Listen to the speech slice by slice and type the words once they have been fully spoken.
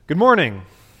Good morning.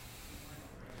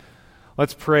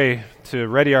 Let's pray to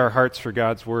ready our hearts for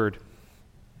God's word.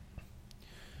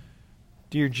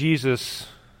 Dear Jesus,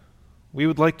 we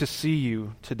would like to see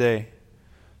you today.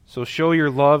 So show your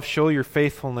love, show your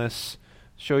faithfulness,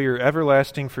 show your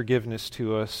everlasting forgiveness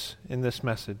to us in this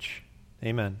message.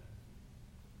 Amen.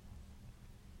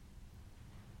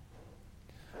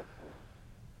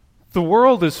 The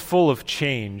world is full of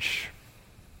change.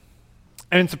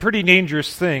 And it's a pretty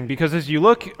dangerous thing because as you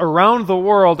look around the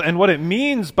world and what it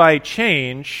means by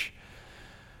change,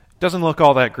 it doesn't look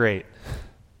all that great.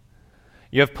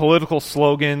 You have political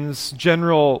slogans,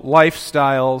 general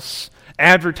lifestyles,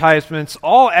 advertisements,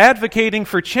 all advocating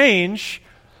for change,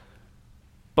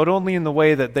 but only in the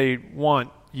way that they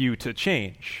want you to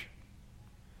change.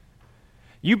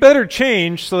 You better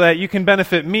change so that you can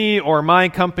benefit me or my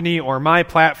company or my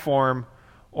platform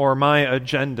or my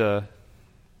agenda.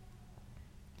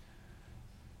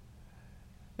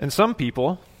 And some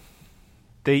people,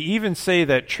 they even say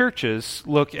that churches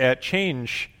look at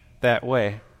change that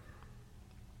way.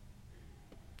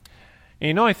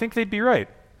 And I think they'd be right,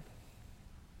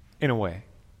 in a way.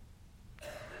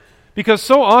 Because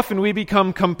so often we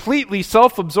become completely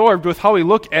self-absorbed with how we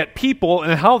look at people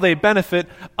and how they benefit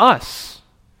us.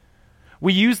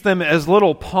 We use them as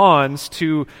little pawns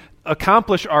to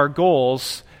accomplish our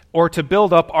goals or to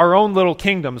build up our own little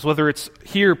kingdoms, whether it's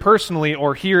here personally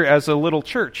or here as a little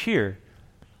church here.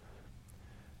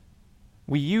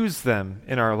 We use them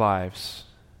in our lives.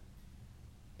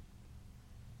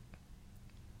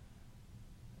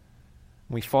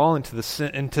 We fall into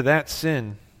that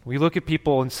sin. We look at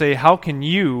people and say, how can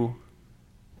you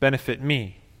benefit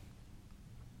me?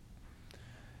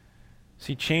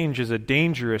 See, change is a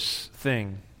dangerous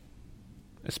thing,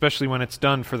 especially when it's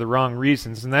done for the wrong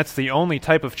reasons. And that's the only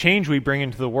type of change we bring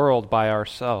into the world by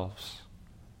ourselves.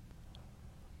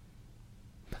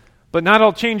 But not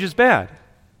all change is bad.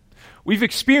 We've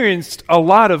experienced a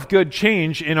lot of good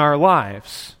change in our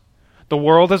lives. The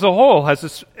world as a whole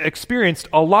has experienced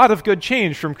a lot of good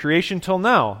change from creation till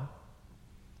now.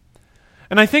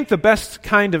 And I think the best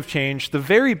kind of change, the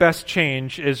very best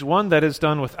change, is one that is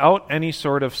done without any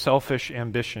sort of selfish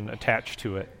ambition attached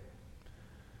to it.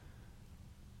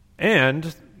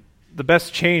 And the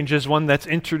best change is one that's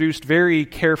introduced very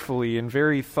carefully and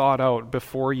very thought out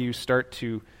before you start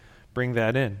to bring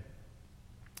that in.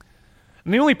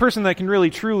 And the only person that can really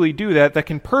truly do that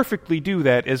can perfectly do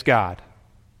that, is God.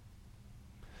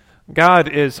 God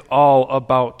is all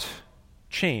about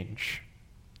change.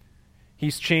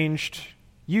 He's changed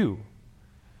you.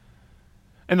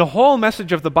 And the whole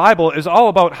message of the Bible is all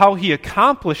about how He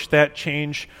accomplished that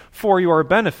change for your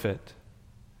benefit.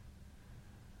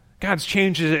 God's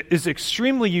change is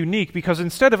extremely unique because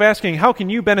instead of asking, how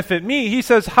can you benefit me? He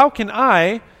says, how can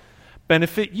I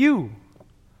benefit you?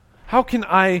 How can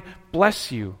I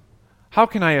bless you? How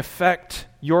can I affect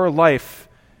your life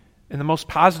in the most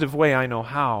positive way I know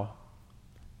how?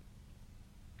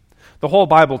 The whole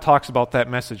Bible talks about that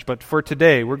message, but for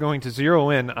today, we're going to zero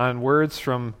in on words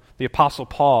from the Apostle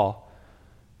Paul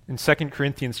in 2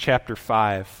 Corinthians chapter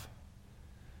 5.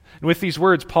 And with these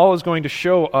words, Paul is going to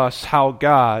show us how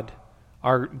God,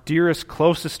 our dearest,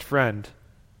 closest friend,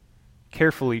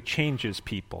 carefully changes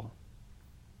people.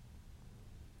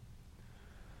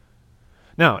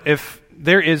 Now, if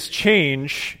there is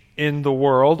change in the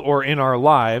world or in our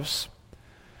lives,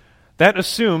 that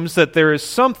assumes that there is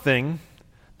something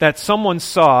that someone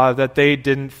saw that they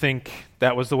didn't think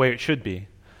that was the way it should be.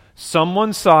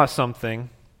 Someone saw something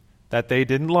that they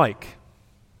didn't like,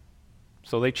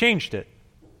 so they changed it.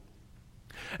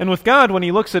 And with God, when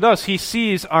He looks at us, He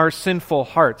sees our sinful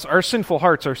hearts. Our sinful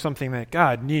hearts are something that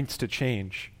God needs to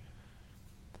change.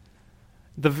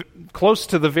 Close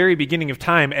to the very beginning of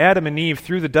time, Adam and Eve,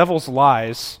 through the devil's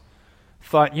lies,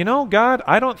 thought, God,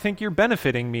 I don't think you're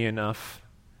benefiting me enough.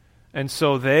 And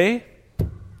so they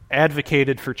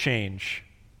advocated for change.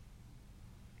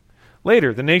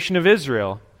 Later, the nation of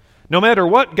Israel, no matter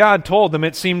what God told them,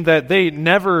 it seemed that they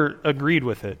never agreed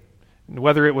with it.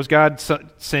 Whether it was God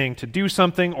saying to do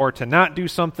something or to not do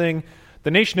something,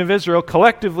 the nation of Israel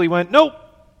collectively went, nope,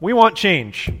 we want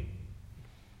change.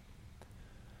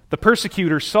 The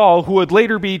persecutor Saul, who would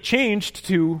later be changed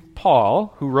to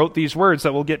Paul, who wrote these words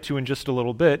that we'll get to in just a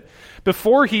little bit,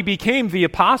 before he became the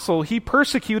apostle, he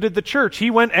persecuted the church.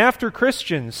 He went after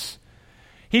Christians.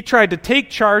 He tried to take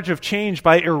charge of change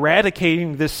by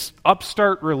eradicating this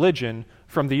upstart religion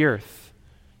from the earth.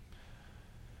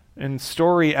 And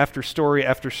story after story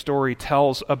after story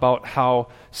tells about how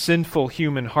sinful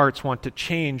human hearts want to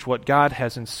change what God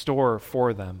has in store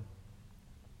for them.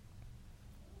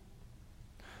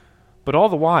 But all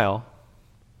the while,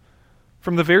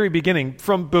 From the very beginning,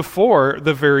 from before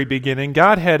the very beginning,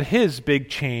 God had his big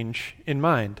change in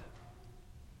mind.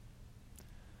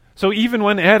 So even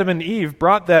when Adam and Eve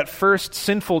brought that first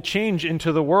sinful change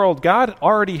into the world, God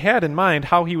already had in mind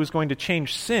how he was going to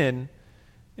change sin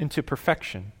into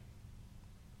perfection.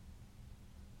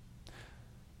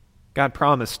 God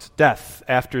promised death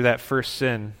after that first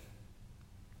sin.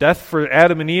 Death for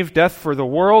Adam and Eve, death for the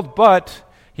world, but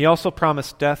he also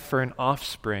promised death for an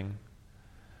offspring.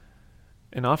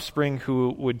 An offspring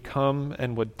who would come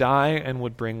and would die and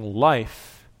would bring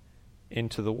life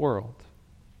into the world.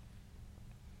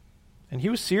 And he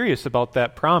was serious about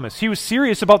that promise. He was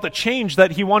serious about the change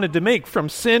that he wanted to make from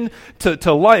sin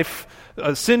to life,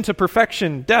 sin to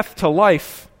perfection, death to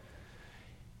life.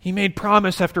 He made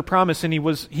promise after promise, and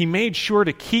he made sure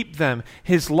to keep them.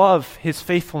 His love, his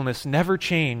faithfulness never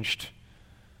changed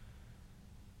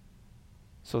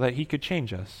so that he could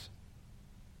change us.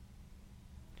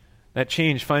 That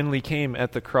change finally came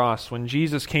at the cross when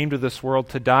Jesus came to this world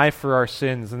to die for our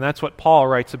sins, and that's what Paul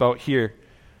writes about here.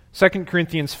 2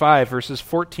 Corinthians 5, verses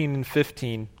 14 and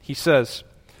 15, he says,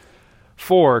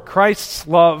 "For Christ's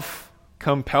love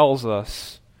compels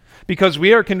us, because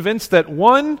we are convinced that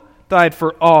one died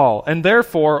for all, and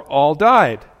therefore all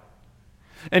died.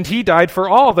 And he died for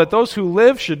all, that those who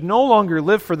live should no longer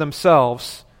live for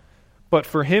themselves, but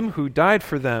for him who died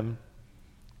for them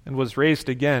and was raised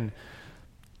again."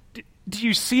 Do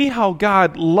you see how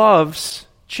God loves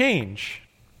change?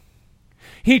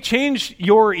 He changed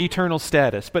your eternal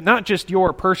status, but not just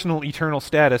your personal eternal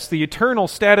status, the eternal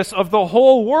status of the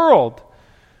whole world.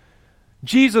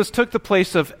 Jesus took the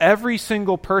place of every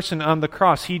single person on the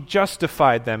cross. He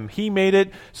justified them. He made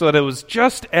it so that it was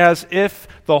just as if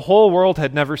the whole world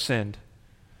had never sinned.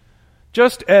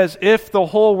 Just as if the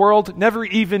whole world never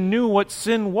even knew what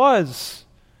sin was.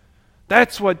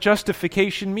 That's what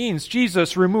justification means.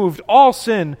 Jesus removed all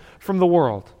sin from the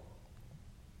world.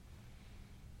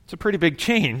 It's a pretty big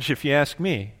change, if you ask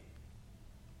me.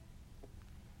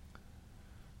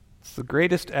 It's the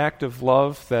greatest act of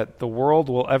love that the world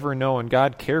will ever know, and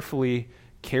God carefully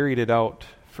carried it out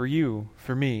for you,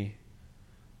 for me,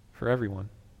 for everyone.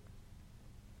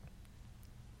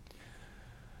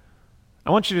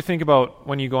 I want you to think about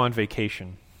when you go on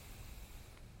vacation.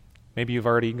 Maybe you've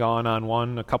already gone on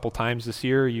one a couple times this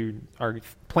year. You are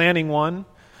planning one.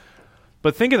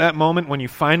 But think of that moment when you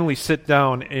finally sit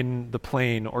down in the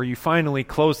plane, or you finally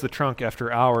close the trunk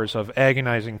after hours of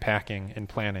agonizing packing and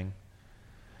planning.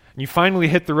 And you finally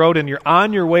hit the road and you're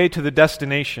on your way to the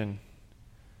destination.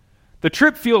 The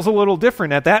trip feels a little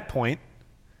different at that point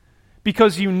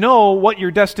because you know what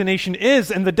your destination is,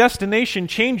 and the destination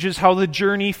changes how the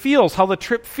journey feels, how the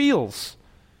trip feels.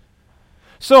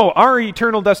 So our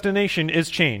eternal destination is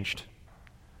changed.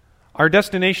 Our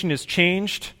destination is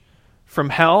changed from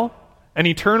hell, an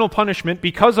eternal punishment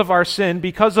because of our sin,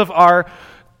 because of our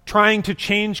trying to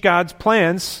change God's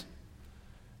plans.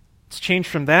 It's changed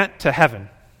from that to heaven.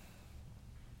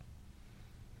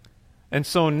 And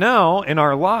so now in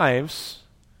our lives,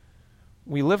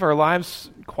 we live our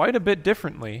lives quite a bit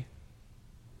differently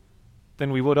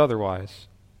than we would otherwise.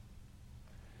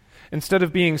 Instead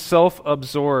of being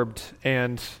self-absorbed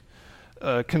and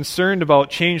concerned about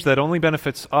change that only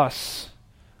benefits us,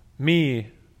 me,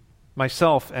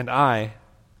 myself, and I,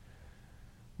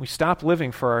 we stop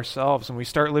living for ourselves and we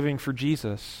start living for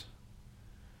Jesus.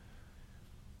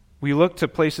 We look to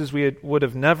places we would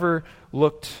have never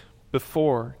looked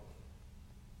before.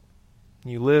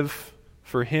 You live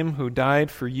for him who died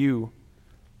for you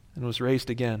and was raised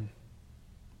again.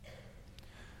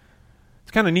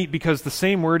 It's kind of neat because the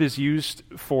same word is used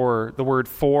for the word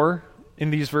 "for" in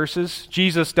these verses.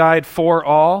 Jesus died for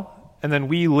all, and then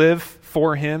we live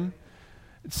for him.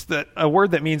 It's a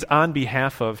word that means on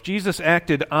behalf of. Jesus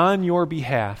acted on your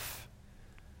behalf.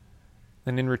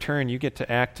 And in return, you get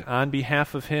to act on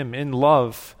behalf of him in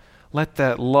love. Let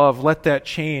that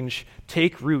change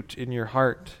take root in your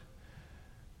heart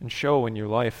and show in your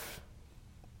life.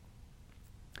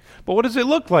 But what does it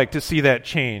look like to see that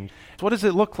change? What does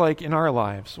it look like in our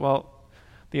lives? Well,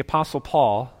 the Apostle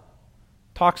Paul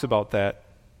talks about that.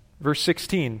 Verse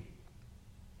 16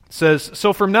 says,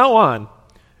 "So from now on,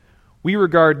 we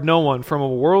regard no one from a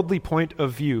worldly point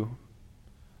of view,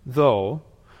 though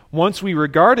once we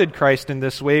regarded Christ in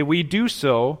this way, we do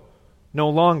so no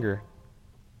longer."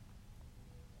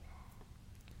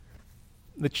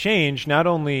 The change not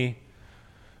only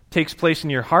takes place in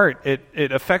your heart,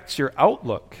 it affects your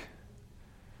outlook.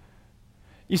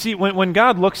 You see, when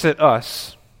God looks at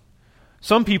us,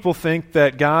 Some people think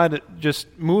that God just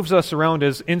moves us around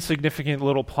as insignificant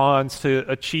little pawns to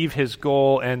achieve his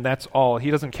goal, and that's all.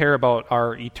 He doesn't care about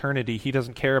our eternity. He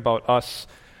doesn't care about us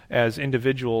as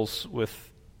individuals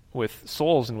with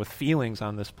souls and with feelings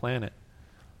on this planet.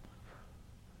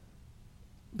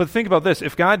 But think about this.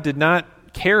 If God did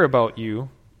not care about you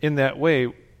in that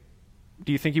way,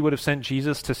 do you think he would have sent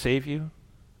Jesus to save you?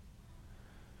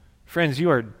 Friends, you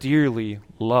are dearly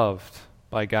loved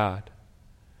by God.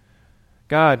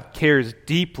 God cares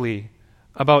deeply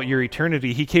about your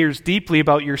eternity. He cares deeply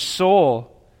about your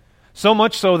soul. So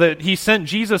much so that he sent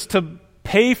Jesus to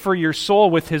pay for your soul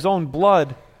with his own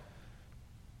blood.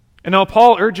 And now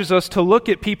Paul urges us to look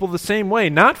at people the same way,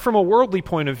 not from a worldly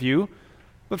point of view,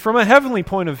 but from a heavenly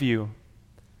point of view.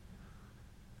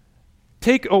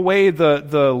 Take away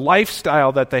the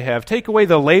lifestyle that they have. Take away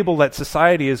the label that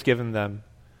society has given them.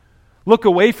 Look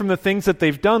away from the things that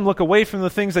they've done. Look away from the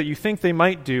things that you think they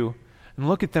might do. And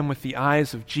look at them with the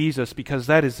eyes of Jesus, because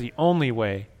that is the only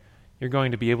way you're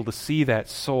going to be able to see that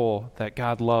soul that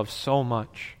God loves so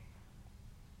much.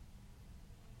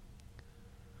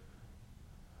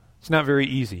 It's not very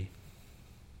easy.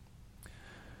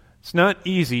 It's not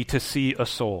easy to see a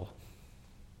soul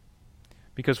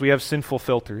because we have sinful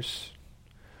filters.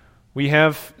 We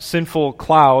have sinful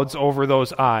clouds over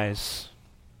those eyes.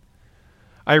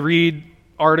 I read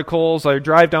articles, I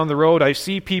drive down the road, I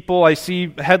see people, I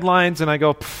see headlines, and I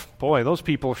go, boy, those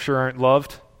people sure aren't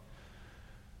loved.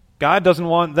 God doesn't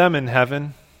want them in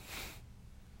heaven.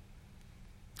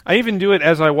 I even do it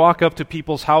as I walk up to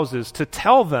people's houses to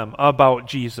tell them about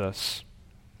Jesus.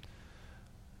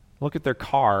 Look at their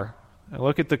car. I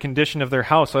look at the condition of their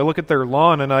house. I look at their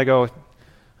lawn and I go,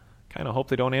 kind of hope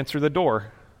they don't answer the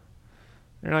door.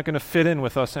 They're not going to fit in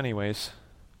with us anyways.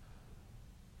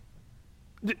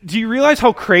 Do you realize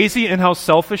how crazy and how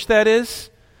selfish that is?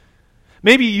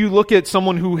 Maybe you look at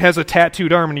someone who has a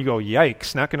tattooed arm and you go,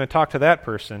 yikes, not going to talk to that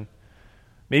person.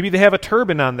 Maybe they have a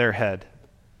turban on their head.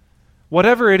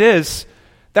 Whatever it is,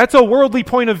 that's a worldly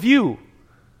point of view.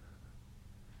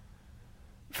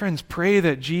 Friends, pray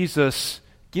that Jesus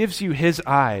gives you his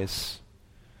eyes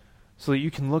so that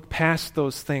you can look past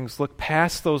those things, look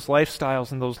past those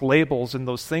lifestyles and those labels and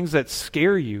those things that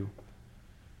scare you.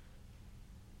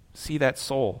 See that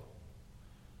soul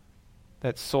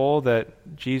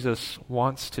that Jesus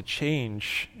wants to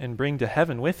change and bring to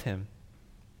heaven with him.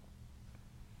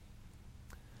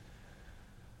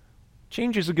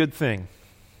 Change is a good thing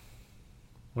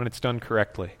when it's done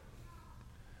correctly.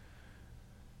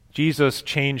 Jesus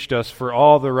changed us for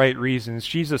all the right reasons.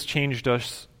 Jesus changed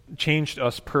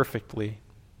us perfectly.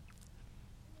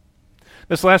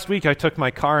 This last week I took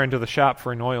my car into the shop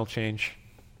for an oil change.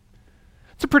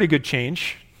 It's a pretty good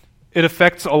change. It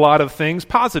affects a lot of things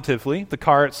positively. The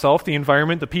car itself, the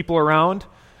environment, the people around,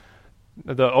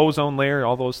 the ozone layer,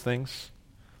 all those things.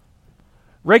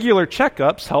 Regular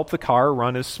checkups help the car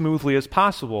run as smoothly as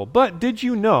possible. But did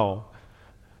you know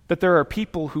that there are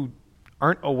people who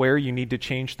aren't aware you need to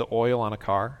change the oil on a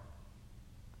car?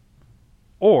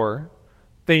 Or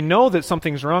they know that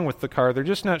something's wrong with the car, they're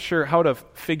just not sure how to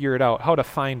figure it out, how to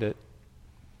find it.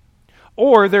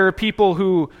 Or there are people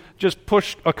who just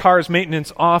push a car's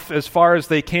maintenance off as far as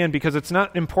they can because it's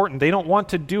not important. They don't want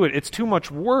to do it. It's too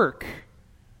much work.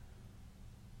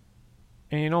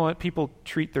 And you know what? People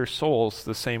treat their souls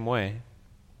the same way.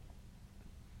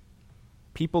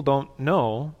 People don't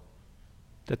know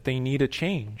that they need a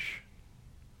change.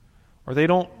 Or they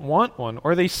don't want one.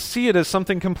 Or they see it as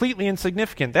something completely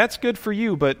insignificant. That's good for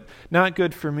you, but not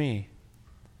good for me.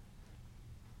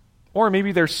 Or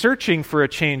maybe they're searching for a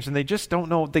change and they just don't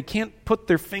know. They can't put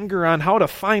their finger on how to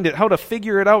find it, how to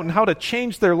figure it out, and how to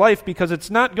change their life because it's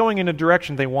not going in a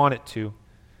direction they want it to.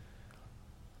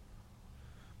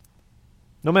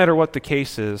 No matter what the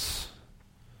case is,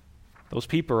 those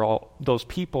people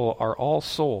are all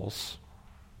souls.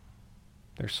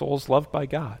 They're souls loved by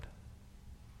God.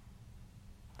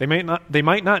 They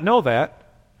might not know that,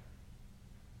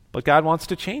 but God wants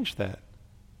to change that.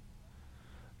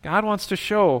 God wants to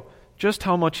show just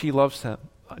how much he loves them,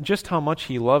 just how much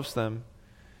he loves them.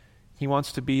 He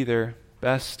wants to be their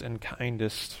best and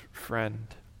kindest friend.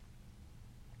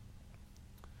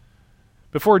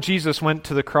 Before Jesus went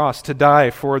to the cross to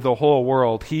die for the whole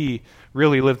world, he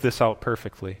really lived this out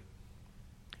perfectly.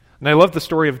 And I love the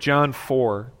story of John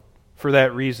 4 for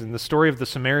that reason, the story of the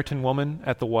Samaritan woman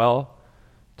at the well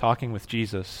talking with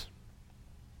Jesus.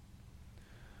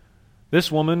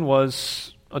 This woman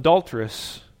was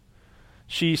adulterous.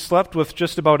 She slept with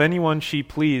just about anyone she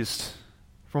pleased,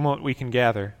 from what we can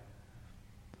gather.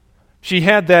 She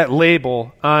had that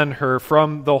label on her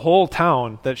from the whole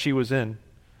town that she was in.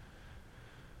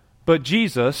 But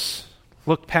Jesus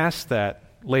looked past that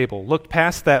label, looked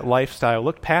past that lifestyle,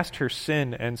 looked past her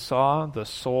sin and saw the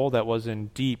soul that was in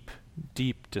deep,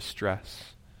 deep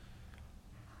distress.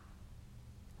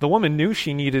 The woman knew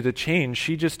she needed a change.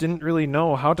 She just didn't really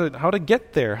know how to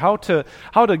get there, how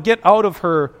to get out of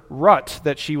her rut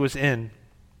that she was in.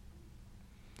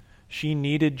 She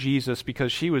needed Jesus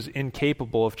because she was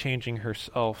incapable of changing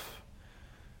herself.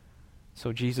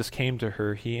 So Jesus came to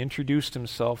her. He introduced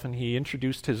himself and he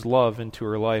introduced his love into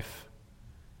her life.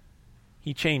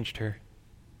 He changed her.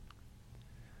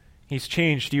 He's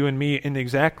changed you and me in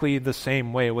exactly the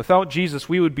same way. Without Jesus,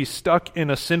 we would be stuck in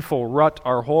a sinful rut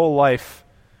our whole life,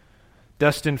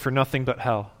 destined for nothing but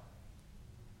hell.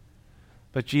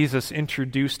 But Jesus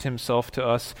introduced himself to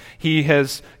us. He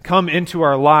has come into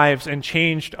our lives and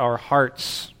changed our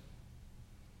hearts.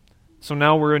 So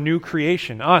now we're a new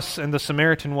creation, us and the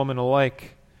Samaritan woman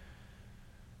alike.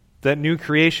 That new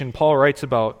creation Paul writes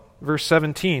about, verse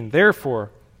 17,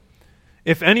 "Therefore,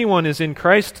 if anyone is in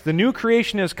Christ, the new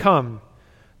creation has come.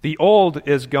 The old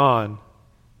is gone.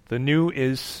 The new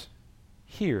is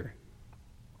here."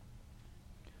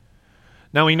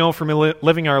 Now we know from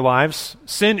living our lives,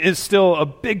 sin is still a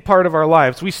big part of our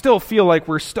lives. We still feel like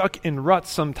we're stuck in ruts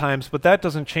sometimes, but that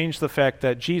doesn't change the fact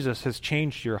that Jesus has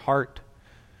changed your heart.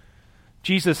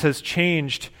 Jesus has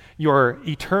changed your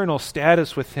eternal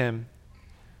status with him.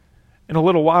 In a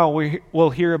little while, we'll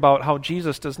hear about how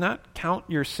Jesus does not count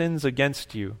your sins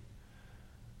against you.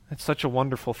 That's such a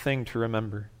wonderful thing to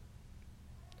remember.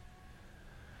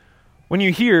 When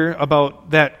you hear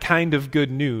about that kind of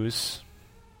good news,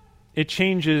 it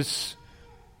changes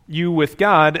you with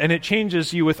God and it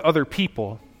changes you with other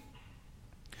people.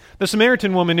 The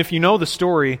Samaritan woman, if you know the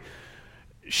story,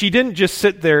 she didn't just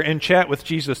sit there and chat with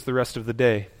Jesus the rest of the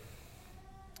day.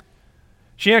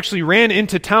 She actually ran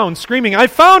into town screaming, "I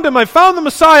found him! I found the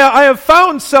Messiah! I have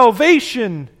found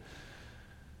salvation!"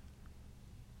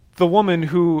 The woman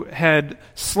who had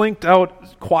slinked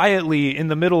out quietly in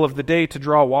the middle of the day to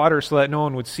draw water so that no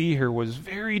one would see her was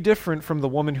very different from the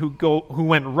woman who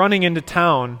went running into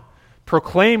town,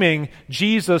 proclaiming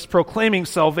Jesus, proclaiming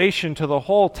salvation to the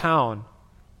whole town.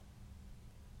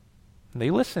 And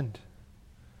they listened.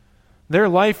 Their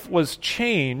life was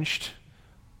changed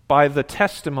by the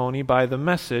testimony, by the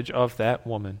message of that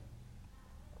woman.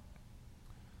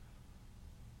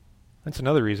 That's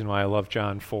another reason why I love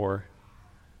John 4.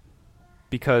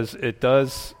 Because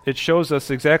it shows us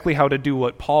exactly how to do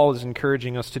what Paul is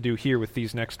encouraging us to do here with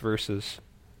these next verses.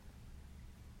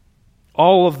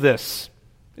 All of this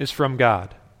is from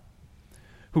God,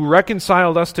 who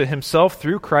reconciled us to himself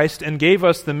through Christ and gave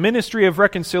us the ministry of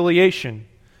reconciliation,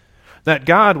 that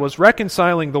God was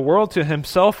reconciling the world to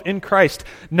himself in Christ,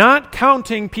 not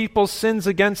counting people's sins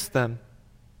against them.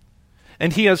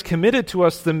 And he has committed to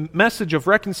us the message of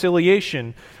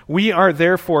reconciliation. We are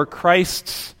therefore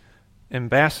Christ's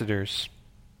ambassadors.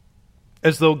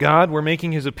 As though God were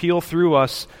making his appeal through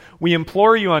us, we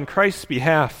implore you on Christ's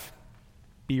behalf,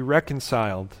 be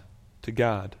reconciled to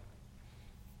God.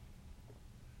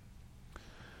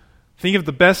 Think of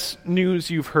the best news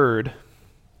you've heard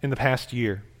in the past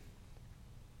year.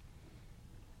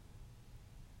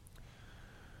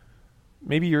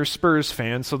 Maybe you're a Spurs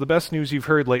fan, so the best news you've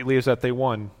heard lately is that they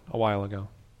won a while ago.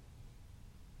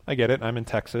 I get it, I'm in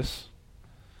Texas.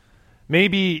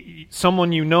 Maybe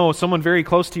someone you know, someone very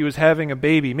close to you is having a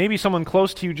baby. Maybe someone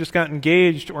close to you just got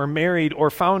engaged or married or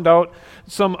found out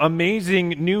some amazing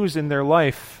news in their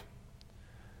life.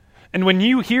 And when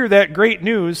you hear that great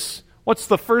news, what's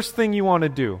the first thing you want to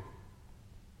do?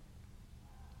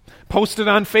 Post it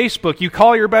on Facebook. You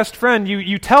call your best friend.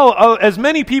 You tell as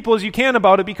many people as you can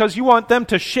about it because you want them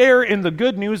to share in the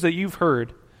good news that you've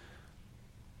heard.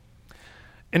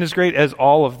 And as great as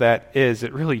all of that is,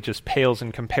 it really just pales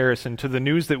in comparison to the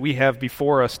news that we have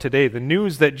before us today, the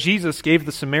news that Jesus gave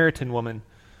the Samaritan woman,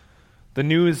 the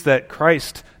news that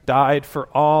Christ died for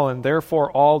all and therefore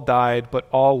all died, but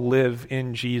all live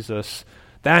in Jesus.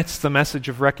 That's the message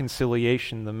of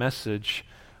reconciliation, the message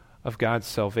of God's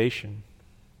salvation.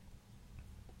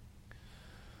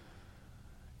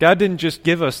 God didn't just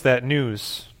give us that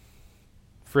news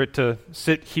for it to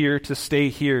sit here, to stay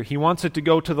here. He wants it to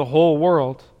go to the whole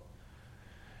world.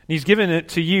 And he's given it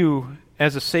to you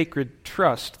as a sacred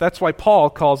trust. That's why Paul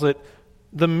calls it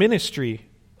the ministry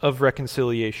of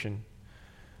reconciliation.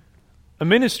 A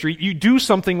ministry, you do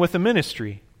something with a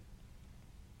ministry.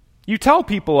 You tell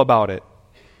people about it.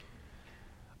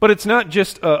 But it's not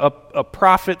just a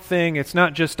prophet thing. It's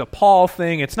not just a Paul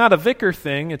thing. It's not a vicar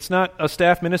thing. It's not a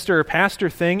staff minister or pastor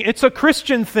thing. It's a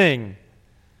Christian thing.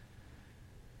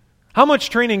 How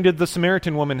much training did the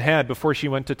Samaritan woman had before she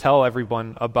went to tell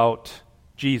everyone about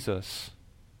Jesus.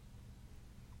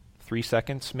 3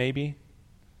 seconds, maybe?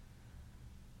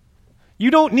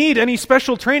 You don't need any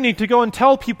special training to go and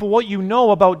tell people what you know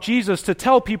about Jesus, to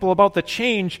tell people about the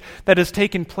change that has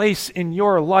taken place in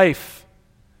your life.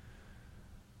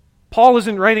 Paul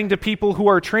isn't writing to people who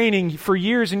are training for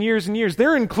years and years and years.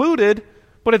 They're included,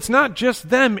 but it's not just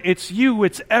them, it's you,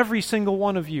 it's every single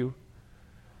one of you.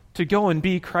 To go and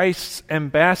be Christ's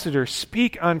ambassador,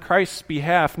 speak on Christ's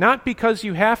behalf, not because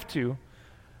you have to,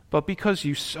 but because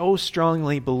you so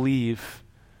strongly believe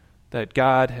that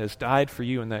God has died for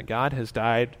you and that God has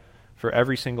died for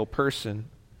every single person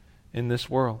in this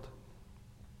world.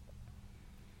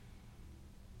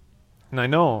 And I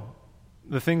know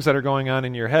the things that are going on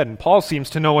in your head, and Paul seems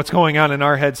to know what's going on in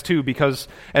our heads too, because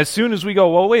as soon as we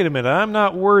go, well, wait a minute, I'm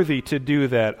not worthy to do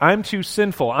that. I'm too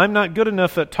sinful. I'm not good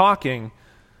enough at talking.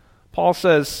 Paul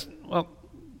says, well,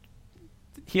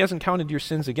 he hasn't counted your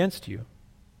sins against you.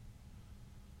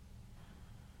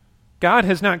 God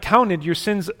has not counted your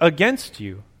sins against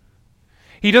you.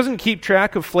 He doesn't keep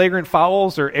track of flagrant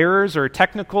fouls or errors or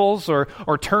technicals or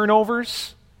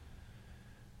turnovers.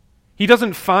 He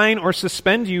doesn't fine or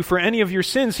suspend you for any of your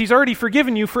sins. He's already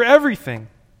forgiven you for everything.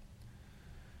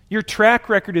 Your track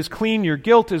record is clean. Your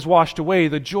guilt is washed away.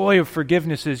 The joy of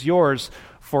forgiveness is yours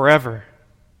forever.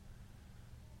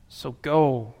 So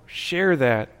go, share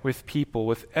that with people,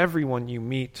 with everyone you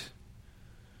meet.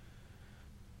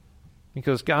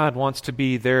 Because God wants to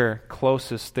be their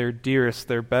closest, their dearest,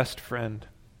 their best friend.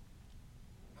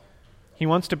 He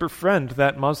wants to befriend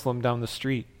that Muslim down the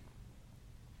street.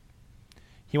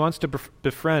 He wants to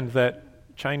befriend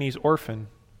that Chinese orphan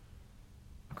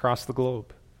across the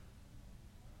globe.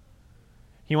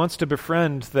 He wants to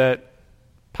befriend that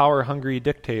power-hungry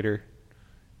dictator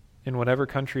in whatever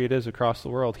country it is across the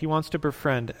world. He wants to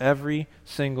befriend every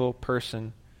single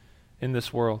person in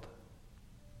this world.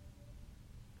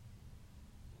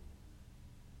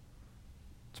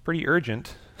 It's pretty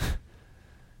urgent, because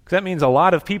that means a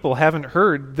lot of people haven't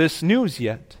heard this news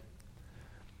yet.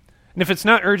 And if it's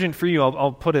not urgent for you,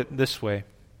 I'll put it this way.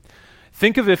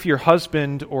 Think of if your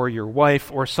husband or your wife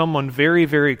or someone very,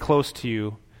 very close to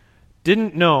you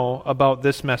didn't know about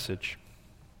this message.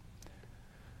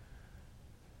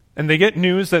 And they get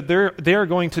news that they are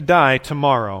going to die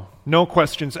tomorrow, no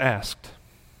questions asked.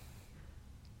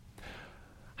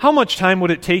 How much time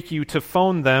would it take you to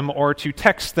phone them or to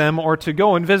text them or to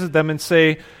go and visit them and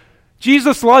say,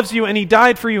 Jesus loves you and he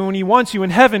died for you and he wants you in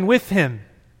heaven with him?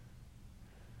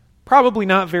 Probably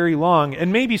not very long,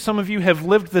 and maybe some of you have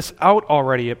lived this out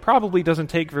already. It probably doesn't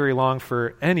take very long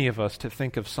for any of us to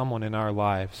think of someone in our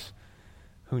lives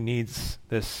who needs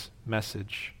this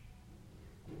message.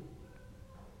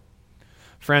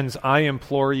 Friends, I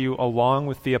implore you, along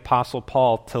with the Apostle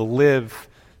Paul, to live,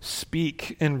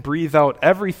 speak, and breathe out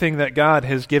everything that God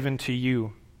has given to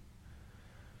you.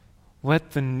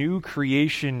 Let the new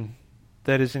creation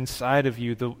that is inside of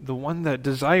you, the one that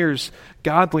desires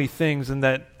godly things and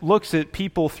that looks at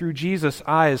people through Jesus'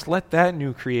 eyes, let that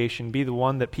new creation be the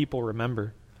one that people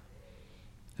remember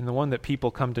and the one that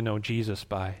people come to know Jesus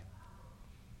by.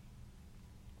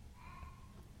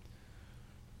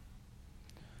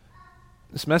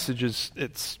 This message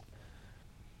it's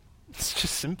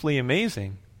just simply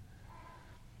amazing.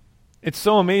 It's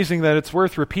so amazing that it's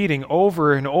worth repeating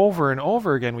over and over and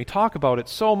over again. We talk about it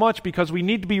so much because we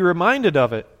need to be reminded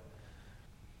of it.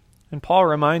 And Paul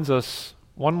reminds us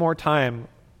one more time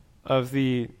of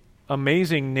the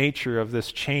amazing nature of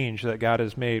this change that God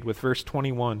has made with verse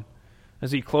 21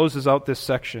 as he closes out this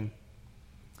section.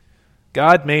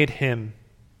 God made him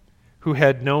who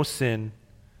had no sin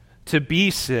to be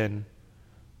sin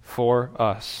for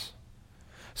us,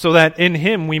 so that in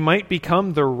him we might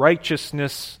become the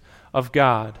righteousness of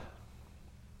God.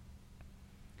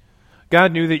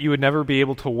 God knew that you would never be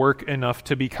able to work enough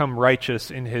to become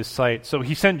righteous in his sight, so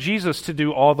he sent Jesus to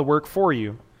do all the work for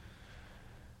you.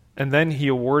 And then he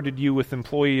awarded you with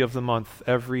Employee of the Month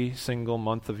every single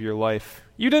month of your life.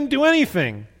 You didn't do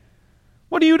anything.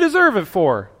 What do you deserve it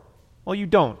for? Well, you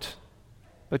don't.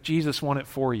 But Jesus won it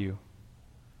for you.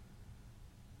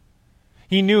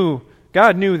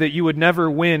 God knew that you would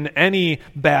never win any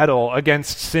battle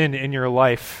against sin in your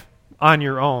life on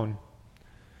your own.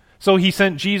 So he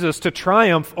sent Jesus to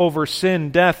triumph over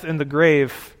sin, death, and the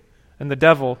grave, and the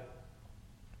devil.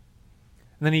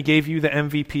 And then he gave you the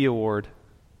MVP award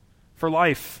for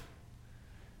life.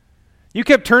 You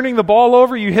kept turning the ball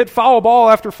over, you hit foul ball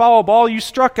after foul ball, you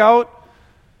struck out.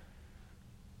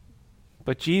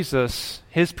 But Jesus,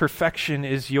 his perfection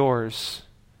is yours.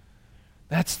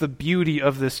 That's the beauty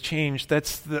of this change.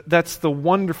 That's the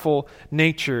wonderful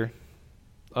nature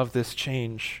of this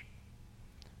change.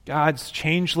 God's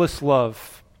changeless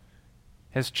love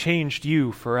has changed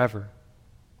you forever.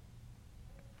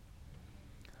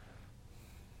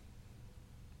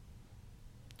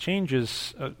 Change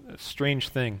is a strange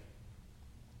thing.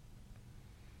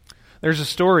 There's a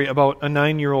story about a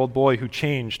 9-year-old boy who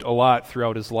changed a lot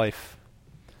throughout his life.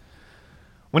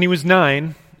 When he was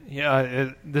 9,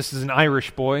 this is an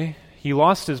Irish boy, he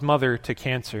lost his mother to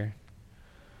cancer.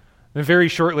 And very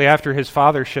shortly after, his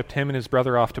father shipped him and his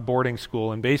brother off to boarding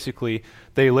school, and basically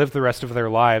they lived the rest of their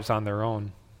lives on their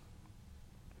own.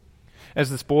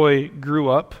 As this boy grew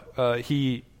up,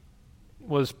 he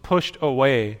was pushed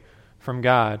away from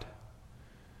God,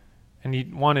 and he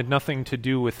wanted nothing to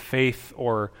do with faith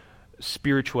or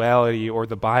spirituality or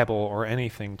the Bible or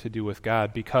anything to do with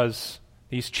God, because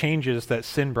these changes that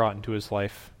sin brought into his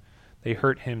life, they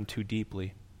hurt him too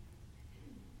deeply.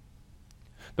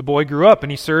 The boy grew up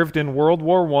and he served in World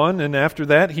War I, and after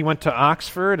that he went to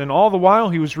Oxford, and all the while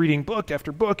he was reading book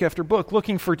after book after book,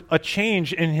 looking for a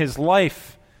change in his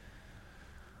life.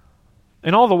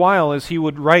 And all the while, as he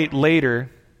would write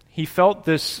later, he felt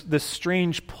this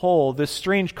strange pull, this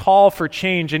strange call for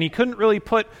change, and he couldn't really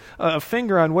put a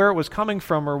finger on where it was coming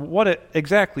from or what it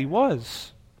exactly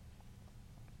was.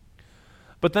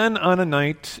 But then on a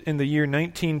night in the year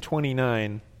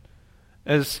 1929,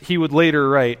 as he would later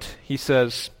write, he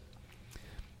says,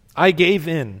 "I gave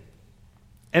in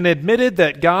and admitted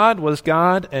that God was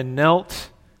God and knelt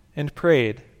and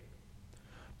prayed.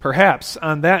 Perhaps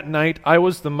on that night I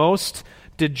was the most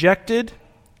dejected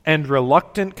and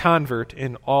reluctant convert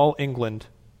in all England.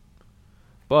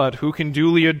 But who can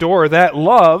duly adore that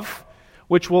love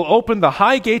which will open the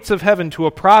high gates of heaven to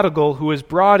a prodigal who is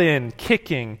brought in,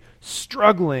 kicking,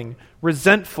 struggling,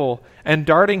 resentful, and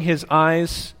darting his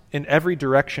eyes in every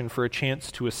direction for a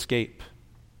chance to escape?"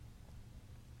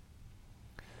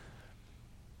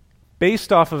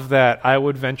 Based off of that, I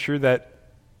would venture that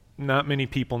not many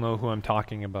people know who I'm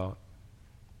talking about.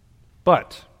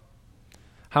 But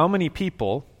how many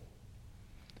people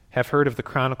have heard of the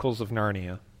Chronicles of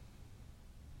Narnia?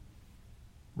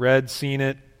 Read, seen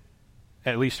it,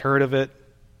 at least heard of it?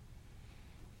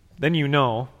 Then you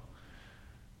know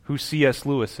who C.S.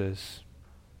 Lewis is.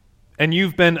 And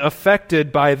you've been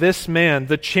affected by this man,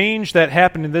 the change that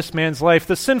happened in this man's life.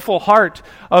 The sinful heart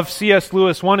of C.S.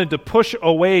 Lewis wanted to push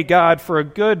away God for a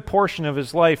good portion of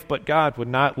his life, but God would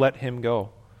not let him go.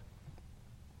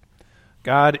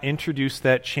 God introduced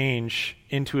that change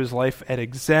into his life at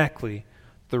exactly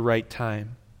the right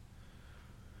time.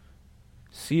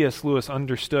 C.S. Lewis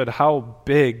understood how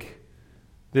big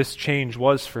this change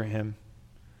was for him.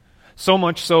 So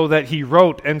much so that he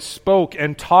wrote and spoke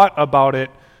and taught about it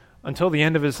until the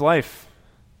end of his life.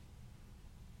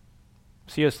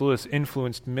 C.S. Lewis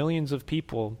influenced millions of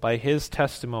people by his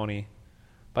testimony,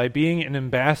 by being an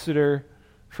ambassador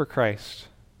for Christ.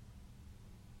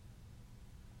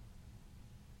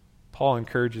 Paul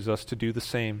encourages us to do the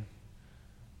same,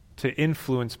 to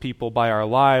influence people by our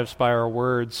lives, by our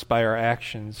words, by our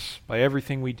actions, by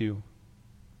everything we do.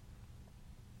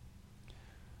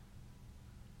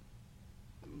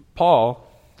 Paul,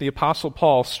 the Apostle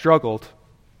Paul, struggled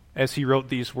as he wrote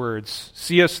these words.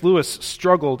 C.S. Lewis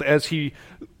struggled as he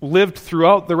lived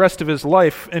throughout the rest of his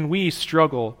life, and we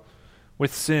struggle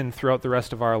with sin throughout the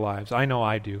rest of our lives. I know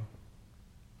I do.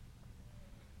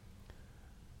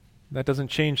 That doesn't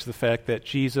change the fact that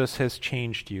Jesus has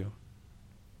changed you.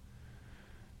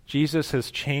 Jesus has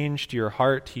changed your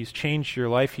heart. He's changed your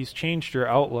life. He's changed your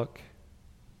outlook.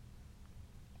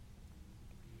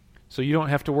 So you don't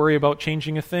have to worry about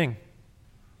changing a thing.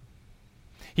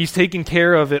 He's taken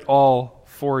care of it all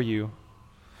for you.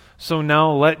 So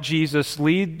now let Jesus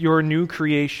lead your new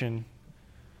creation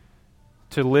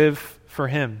to live for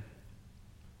Him,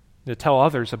 to tell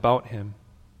others about Him.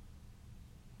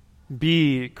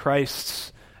 Be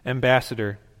Christ's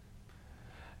ambassador.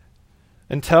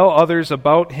 And tell others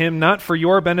about Him, not for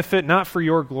your benefit, not for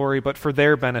your glory, but for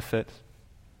their benefit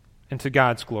and to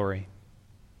God's glory.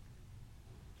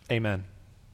 Amen.